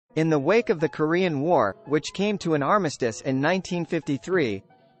In the wake of the Korean War, which came to an armistice in 1953,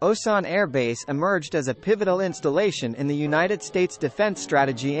 Osan Air Base emerged as a pivotal installation in the United States defense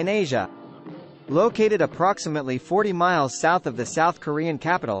strategy in Asia. Located approximately 40 miles south of the South Korean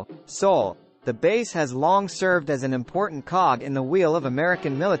capital, Seoul, the base has long served as an important cog in the wheel of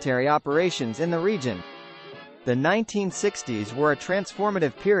American military operations in the region. The 1960s were a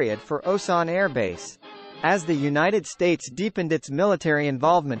transformative period for Osan Air Base. As the United States deepened its military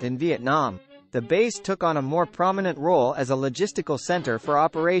involvement in Vietnam, the base took on a more prominent role as a logistical center for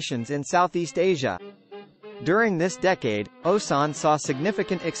operations in Southeast Asia. During this decade, Osan saw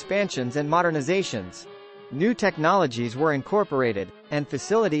significant expansions and modernizations. New technologies were incorporated, and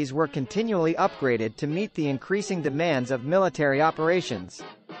facilities were continually upgraded to meet the increasing demands of military operations.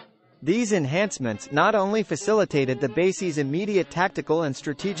 These enhancements not only facilitated the base's immediate tactical and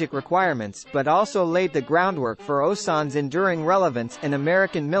strategic requirements but also laid the groundwork for Osan's enduring relevance in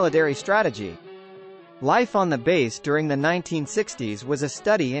American military strategy. Life on the base during the 1960s was a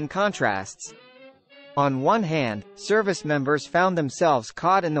study in contrasts. On one hand, service members found themselves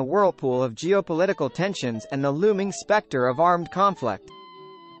caught in the whirlpool of geopolitical tensions and the looming specter of armed conflict.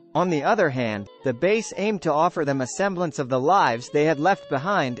 On the other hand, the base aimed to offer them a semblance of the lives they had left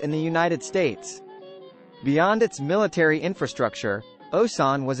behind in the United States. Beyond its military infrastructure,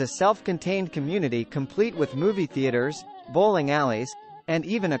 Osan was a self-contained community complete with movie theaters, bowling alleys, and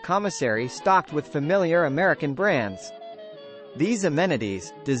even a commissary stocked with familiar American brands. These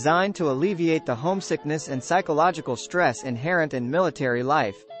amenities, designed to alleviate the homesickness and psychological stress inherent in military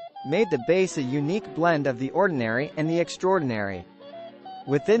life, made the base a unique blend of the ordinary and the extraordinary.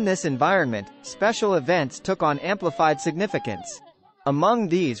 Within this environment, special events took on amplified significance. Among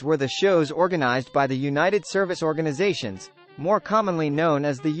these were the shows organized by the United Service Organizations, more commonly known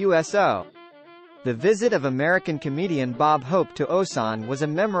as the USO. The visit of American comedian Bob Hope to Osan was a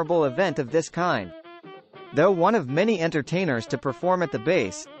memorable event of this kind. Though one of many entertainers to perform at the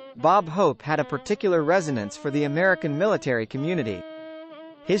base, Bob Hope had a particular resonance for the American military community.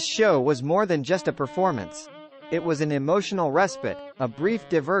 His show was more than just a performance. It was an emotional respite, a brief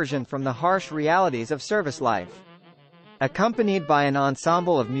diversion from the harsh realities of service life. Accompanied by an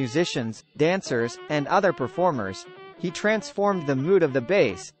ensemble of musicians, dancers, and other performers, he transformed the mood of the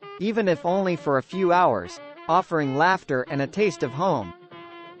base, even if only for a few hours, offering laughter and a taste of home.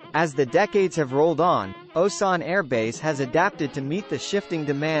 As the decades have rolled on, Osan Air Base has adapted to meet the shifting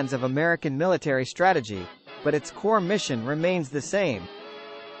demands of American military strategy, but its core mission remains the same.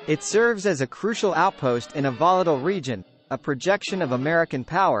 It serves as a crucial outpost in a volatile region, a projection of American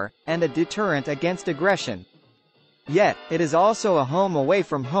power, and a deterrent against aggression. Yet, it is also a home away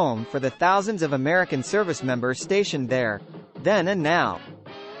from home for the thousands of American service members stationed there, then and now.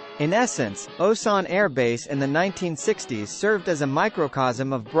 In essence, Osan Air Base in the 1960s served as a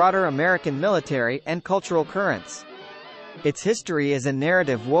microcosm of broader American military and cultural currents. Its history is a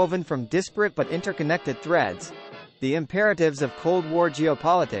narrative woven from disparate but interconnected threads: the imperatives of Cold War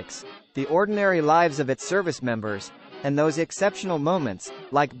geopolitics, the ordinary lives of its service members, and those exceptional moments,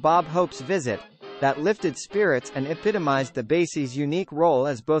 like Bob Hope's visit, that lifted spirits and epitomized the base's unique role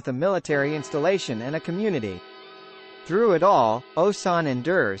as both a military installation and a community. Through it all, Osan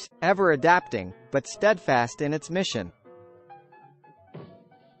endures, ever adapting, but steadfast in its mission.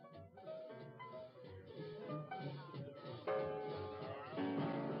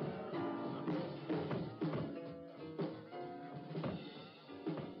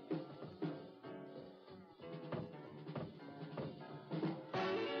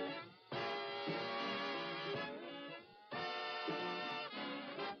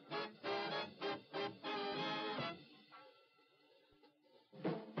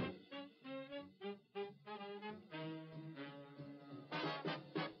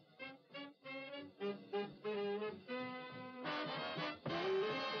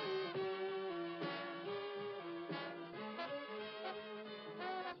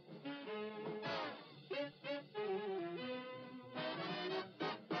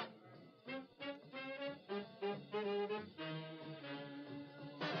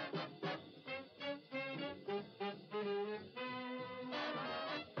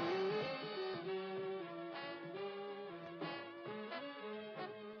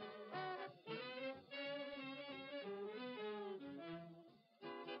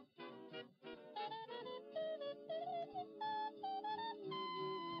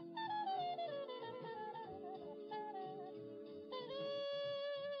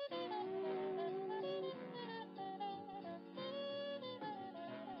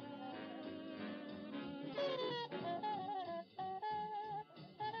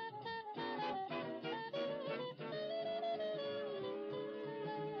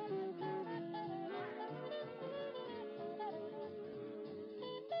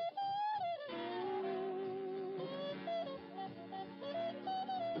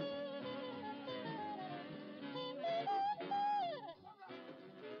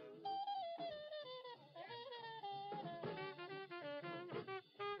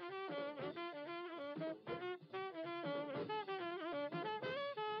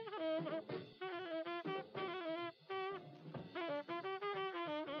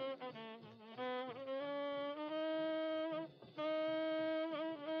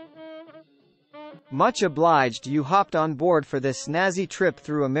 Much obliged you hopped on board for this snazzy trip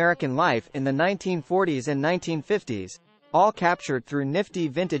through American life in the 1940s and 1950s, all captured through nifty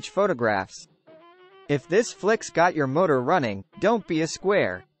vintage photographs. If this flick's got your motor running, don't be a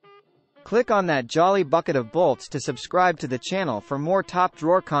square. Click on that jolly bucket of bolts to subscribe to the channel for more top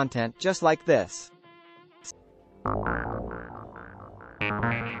drawer content just like this.